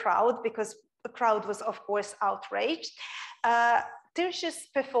please the crowd, because the crowd was of course outraged, Tertius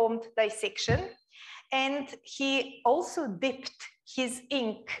performed dissection, and he also dipped his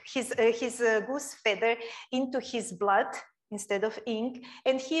ink, his goose feather into his blood instead of ink,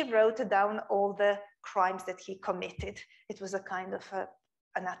 and he wrote down all the crimes that he committed. It was a kind of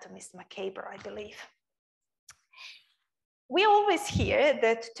anatomist macabre, I believe. We always hear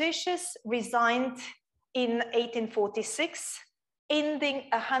that Tertius resigned in 1846, ending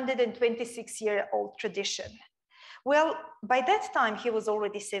a 126-year-old tradition. Well, by that time, he was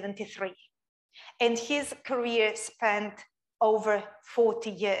already 73, and his career spanned over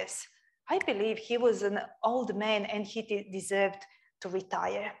 40 years. I believe he was an old man and he deserved to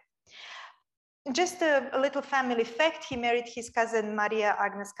retire. Just a little family fact, he married his cousin Maria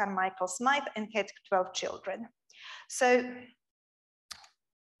Agnes Carmichael Smythe and had 12 children. So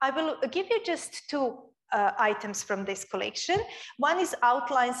I will give you just two items from this collection. One is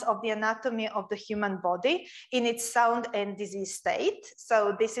outlines of the anatomy of the human body in its sound and disease state.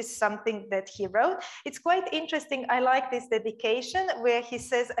 So this is something that he wrote. It's quite interesting. I like this dedication where he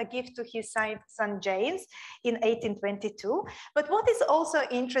says a gift to his son James in 1822. But what is also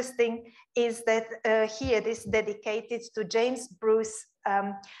interesting is that here this dedicated to James Bruce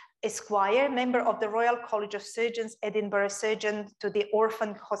Esquire, member of the Royal College of Surgeons, Edinburgh, surgeon to the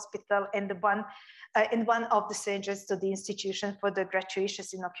Orphan Hospital, and one of the surgeons to the Institution for the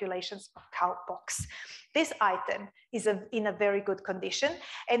Gratuitous Inoculations of Cowpox. This item is in a very good condition,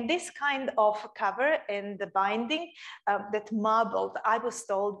 and this kind of cover and the binding that marbled, I was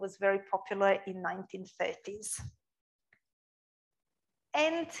told, was very popular in 1930s.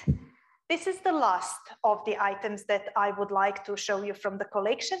 And this is the last of the items that I would like to show you from the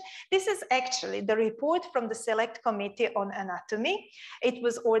collection. This is actually the report from the Select Committee on Anatomy. It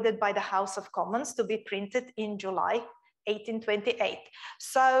was ordered by the House of Commons to be printed in July 1828.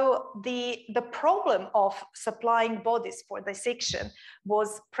 So the problem of supplying bodies for dissection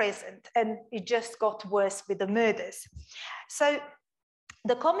was present, and it just got worse with the murders. So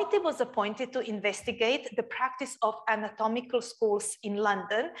the committee was appointed to investigate the practice of anatomical schools in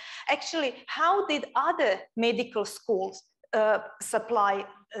London. Actually, how did other medical schools supply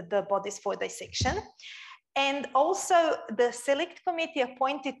the bodies for dissection? And also the Select Committee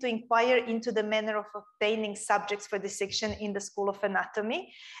appointed to inquire into the manner of obtaining subjects for dissection in the School of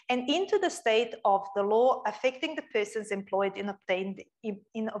Anatomy and into the state of the law affecting the persons employed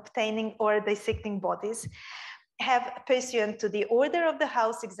in obtaining or dissecting bodies, have, pursuant to the order of the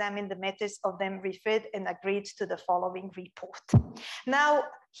House, examined the matters of them referred and agreed to the following report. Now,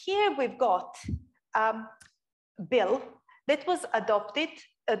 here we've got a bill that was adopted,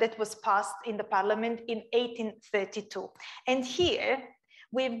 that was passed in the Parliament in 1832. And here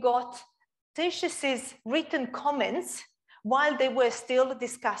we've got Tertius's written comments while they were still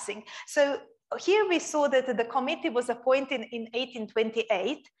discussing. So here we saw that the committee was appointed in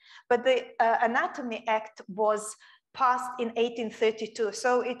 1828, but the Anatomy Act was passed in 1832.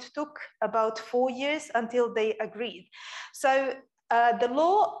 So it took about 4 years until they agreed. So the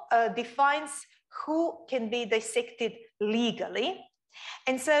law defines who can be dissected legally.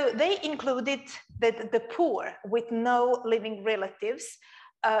 And so they included that the poor with no living relatives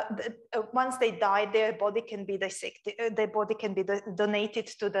once they die, their body can be dissected, their body can be donated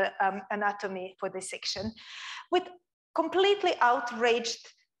to the anatomy for dissection, which completely outraged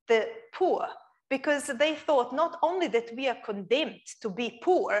the poor, because they thought not only that we are condemned to be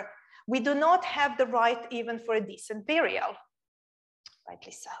poor, we do not have the right even for a decent burial.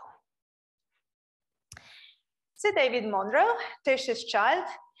 Rightly so. Sir David Monro, Tertius child,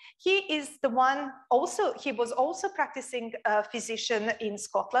 he is the one also, he was also practicing physician in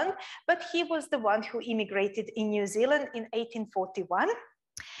Scotland, but he was the one who immigrated in New Zealand in 1841.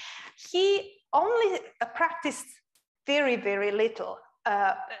 He only practiced very, very little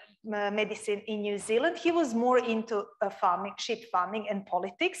medicine in New Zealand. He was more into farming, sheep farming and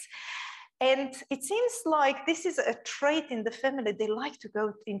politics. And it seems like this is a trait in the family. They like to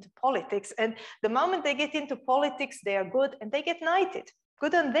go into politics. And the moment they get into politics, they are good and they get knighted.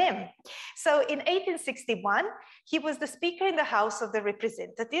 Good on them. So in 1861, he was the Speaker in the House of the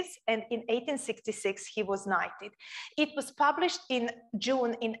Representatives, and in 1866, he was knighted. It was published in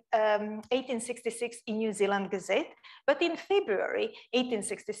June in 1866 in New Zealand Gazette, but in February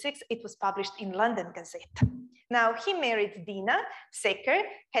 1866, it was published in London Gazette. Now, he married Dina Secker,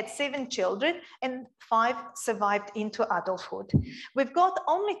 had 7 children, and 5 survived into adulthood. We've got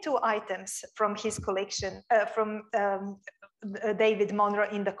only 2 items from his collection, from David Monro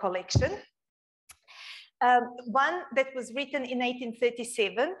in the collection. One that was written in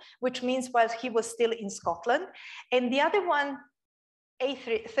 1837, which means while he was still in Scotland, and the other one,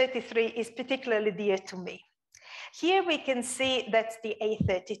 A33, is particularly dear to me. Here we can see that's the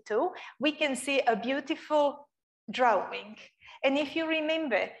A32. We can see a beautiful drawing. And if you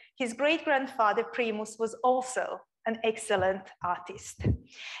remember, his great-grandfather Primus was also an excellent artist.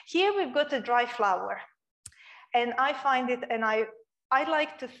 Here we've got a dry flower. And I find it, and I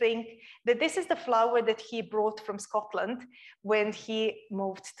like to think that this is the flower that he brought from Scotland when he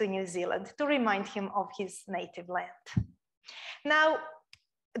moved to New Zealand to remind him of his native land. Now,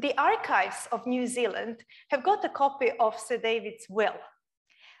 the archives of New Zealand have got a copy of Sir David's will,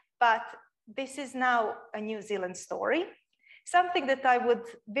 but this is now a New Zealand story, something that I would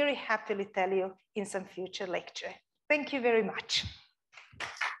very happily tell you in some future lecture. Thank you very much.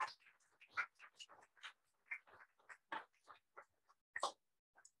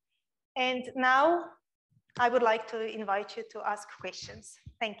 And now I would like to invite you to ask questions.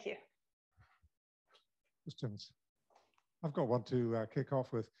 Thank you. Questions. I've got one to kick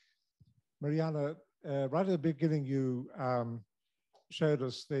off with. Mariana, right at the beginning, you showed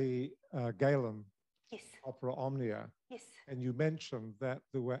us the Galen opera Omnia. Yes. And you mentioned that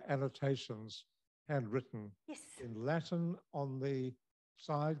there were annotations handwritten in Latin on the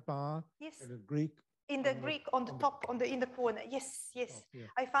sidebar and in Greek. In the Greek on the top, in the corner. Yes, yes. Oh, yeah.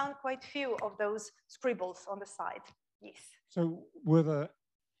 I found quite few of those scribbles on the side. Yes. So were there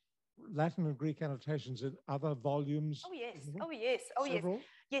Latin and Greek annotations in other volumes? Oh yes. Oh yes. Oh Several?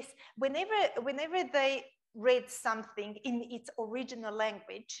 Yes. Yes. Whenever they read something in its original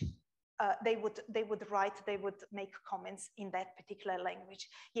language, they would make comments in that particular language.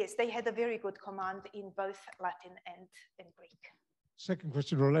 Yes, they had a very good command in both Latin and Greek. Second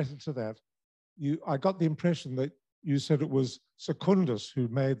question related to that. I got the impression that you said it was Secundus who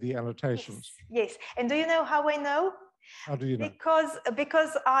made the annotations. Yes, yes. And do you know how I know? How do you know?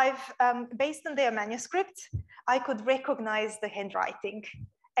 Because I've, based on their manuscript, I could recognize the handwriting.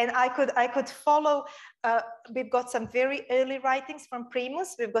 And I could follow, we've got some very early writings from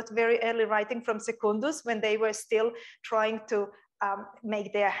Primus, we've got very early writing from Secundus when they were still trying to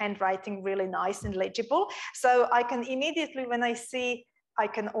make their handwriting really nice and legible. So I can immediately, when I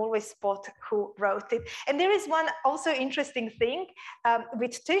can always spot who wrote it. And there is one also interesting thing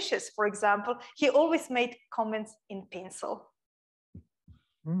with Tertius, for example, he always made comments in pencil.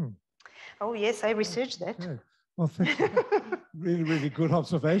 Mm. Oh yes, I researched that. Okay. Well, thank you. Really, really good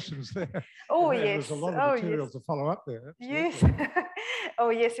observations there. Oh, yes. There's a lot of material to follow up there. Absolutely. Yes. Oh,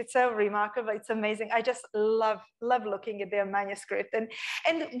 yes, it's so remarkable. It's amazing. I just love looking at their manuscript. And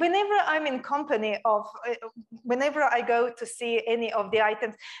whenever I'm in company of, whenever I go to see any of the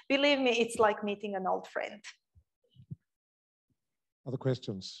items, believe me, it's like meeting an old friend. Other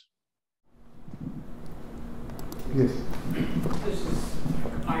questions? Yes. This is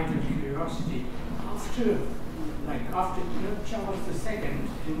out of curiosity. After Charles II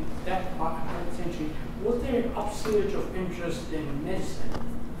in that part of the 19th century, was there an upsurge of interest in medicine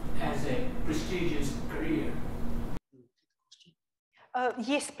as a prestigious career?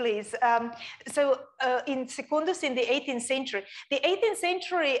 Yes, please. So in Secundus in the 18th century, the 18th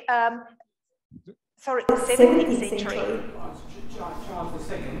century, sorry, 17th century.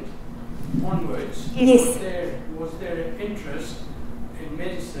 Charles II onwards, yes. Was there an interest in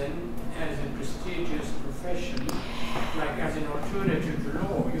medicine as a prestigious profession, like as an alternative to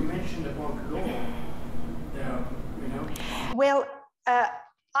law? You mentioned about law, you know. Well,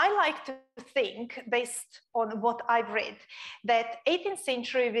 I like to think, based on what I've read, that 18th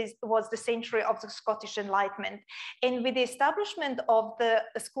century was the century of the Scottish Enlightenment. And with the establishment of the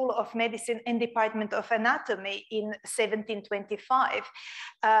School of Medicine and Department of Anatomy in 1725,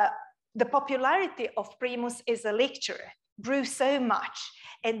 the popularity of Primus as a lecturer grew so much.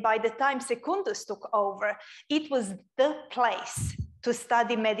 And by the time Secundus took over, it was the place to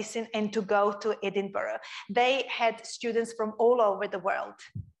study medicine and to go to Edinburgh. They had students from all over the world.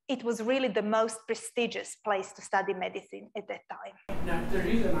 It was really the most prestigious place to study medicine at that time. Now, the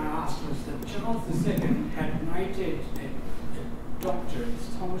reason I asked was that Charles II had knighted a doctor,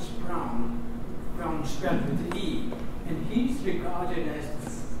 Thomas Brown spelled with an E, and he's regarded as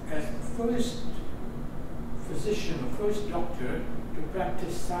the first physician or first doctor to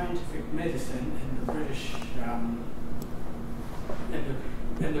practice scientific medicine in the British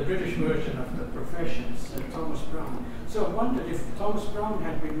in the British version of the profession, Thomas Brown. So I wondered if Thomas Brown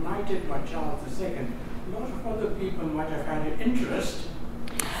had been knighted by Charles II, a lot of other people might have had an interest.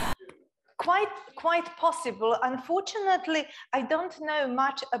 Quite possible. Unfortunately, I don't know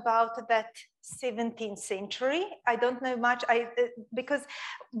much about that 17th century. I don't know much because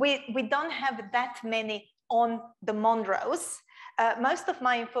we don't have that many on the Monros. Most of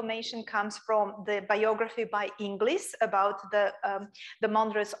my information comes from the biography by Inglis about the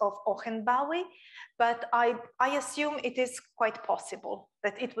Monros of Ochenbaui, but I assume it is quite possible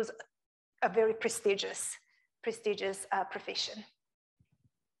that it was a very prestigious profession.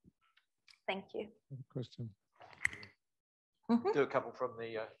 Thank you. Question. Do a couple from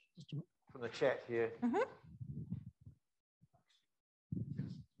the chat here.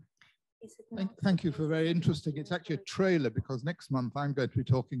 Thank you for very interesting. It's actually a trailer because next month I'm going to be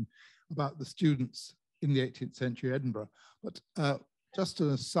talking about the students in the 18th century Edinburgh. But just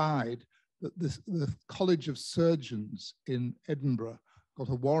an aside, that the College of Surgeons in Edinburgh got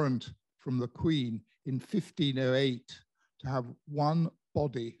a warrant from the Queen in 1508 to have one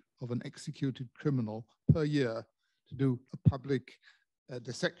body of an executed criminal per year to do a public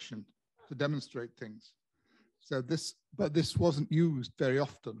dissection to demonstrate things. So this wasn't used very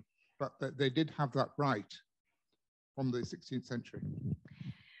often, but they did have that right from the 16th century.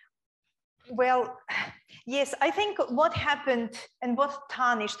 Well, yes, I think what happened and what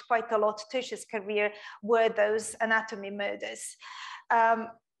tarnished quite a lot Tertius's career were those anatomy murders.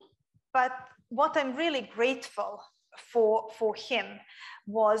 But what I'm really grateful for him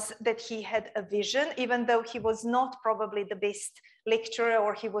was that he had a vision, even though he was not probably the best lecturer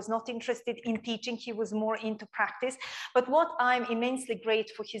or he was not interested in teaching, he was more into practice. But what I'm immensely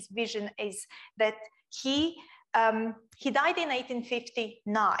grateful for his vision is that he died in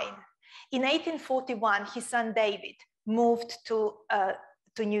 1859. In 1841, his son David moved to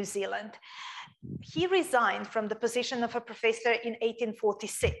New Zealand. He resigned from the position of a professor in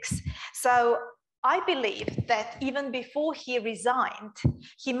 1846. So I believe that even before he resigned,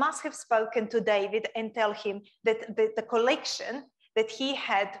 he must have spoken to David and tell him that the collection that he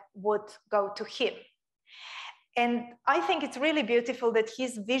had would go to him. And I think it's really beautiful that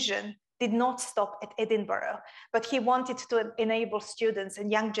his vision did not stop at Edinburgh, but he wanted to enable students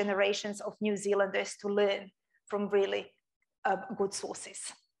and young generations of New Zealanders to learn from really good sources.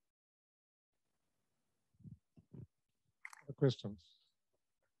 Questions?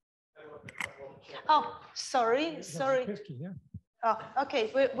 Oh, sorry. Question, yeah. Oh, okay.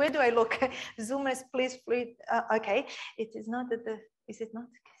 Where do I look? Zoomers, please. Okay. It is not that is it not?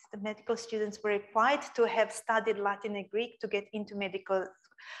 The medical students were required to have studied Latin and Greek to get into medical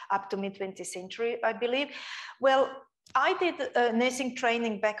up to mid-20th century, I believe. Well, I did nursing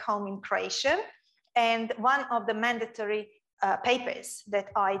training back home in Croatia, and one of the mandatory papers that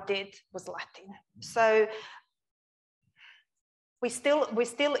I did was Latin. So we're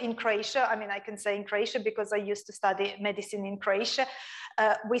still in Croatia. I mean, I can say in Croatia because I used to study medicine in Croatia.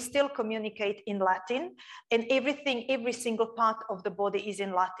 We still communicate in Latin, and every single part of the body is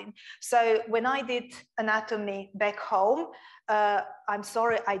in Latin. So when I did anatomy back home, I'm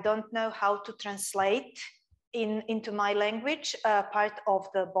sorry, I don't know how to translate into my language part of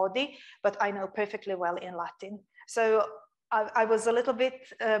the body, but I know perfectly well in Latin. So I was a little bit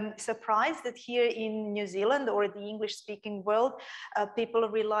surprised that here in New Zealand or the English-speaking world, people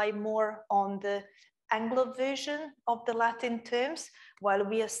rely more on the Anglo version of the Latin terms, while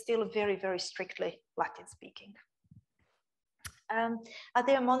we are still very, very strictly Latin-speaking. Are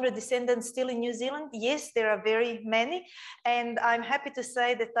there Monro descendants still in New Zealand? Yes, there are very many. And I'm happy to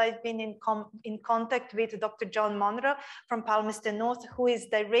say that I've been in contact with Dr. John Monro from Palmerston North, who is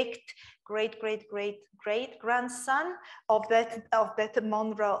direct great-grandson of that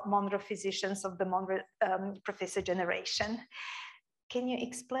Monro physicians of the Monro professor generation. Can you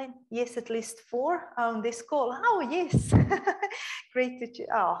explain? Yes, at least 4 on this call. Oh, yes. Great to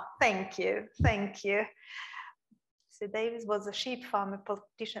oh, thank you. Thank you. So Davis was a sheep farmer,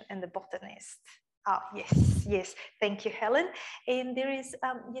 politician, and a botanist. Oh, yes, yes. Thank you, Helen. And there is,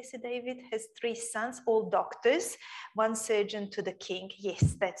 yes, David has 3 sons, all doctors, 1 surgeon to the king.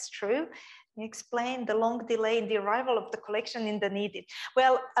 Yes, that's true. You explained the long delay in the arrival of the collection in Dunedin.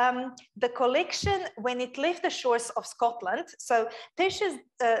 Well, the collection, when it left the shores of Scotland, so Tertius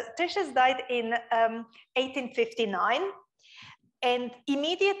died in 1859, and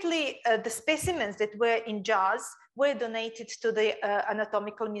immediately the specimens that were in jars were donated to the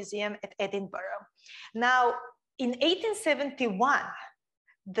Anatomical Museum at Edinburgh. Now, in 1871,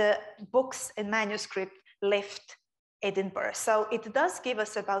 the books and manuscript left Edinburgh. So it does give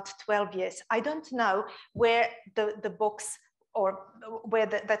us about 12 years. I don't know where the books or where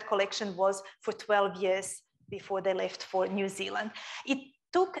that collection was for 12 years before they left for New Zealand. It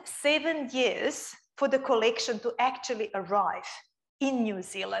took 7 years for the collection to actually arrive in New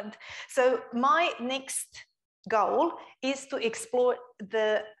Zealand. So my next goal is to explore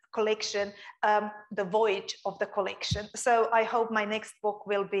the collection, the voyage of the collection. So I hope my next book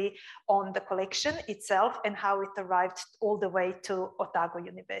will be on the collection itself and how it arrived all the way to Otago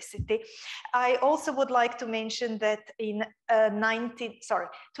University. I also would like to mention that in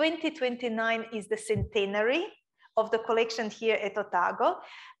 2029 is the centenary of the collection here at Otago,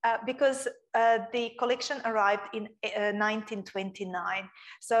 because the collection arrived in 1929.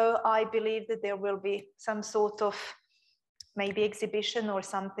 So I believe that there will be some sort of maybe exhibition or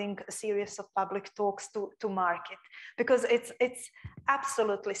something, a series of public talks to market, because it's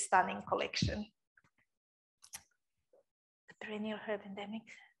absolutely stunning collection. The perennial herb endemic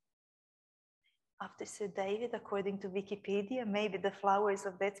after Sir David, according to Wikipedia, maybe the flowers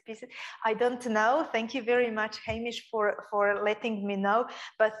of that species. I don't know. Thank you very much, Hamish, for letting me know.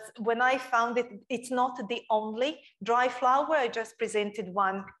 But when I found it, it's not the only dry flower. I just presented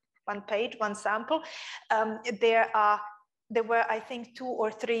one page, one sample. There were, I think, 2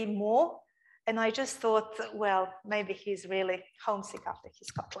 or 3 more. And I just thought, well, maybe he's really homesick after his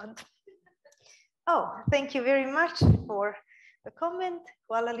Scotland. Oh, thank you very much for the comment.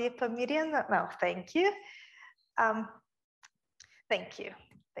 Hvala lijepa, Miriam. No, thank you. Thank you.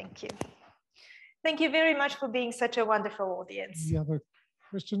 Thank you. Thank you very much for being such a wonderful audience. Any other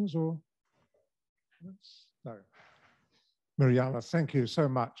questions or? No. Mariana, thank you so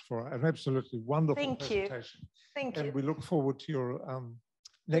much for an absolutely wonderful presentation. Thank you. And we look forward to your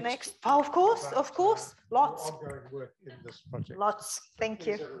next. Oh, of course, lots. Ongoing work in this project. Lots. Thank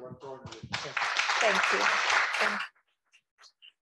you. Please, everyone, join me. Thank you. Thank you.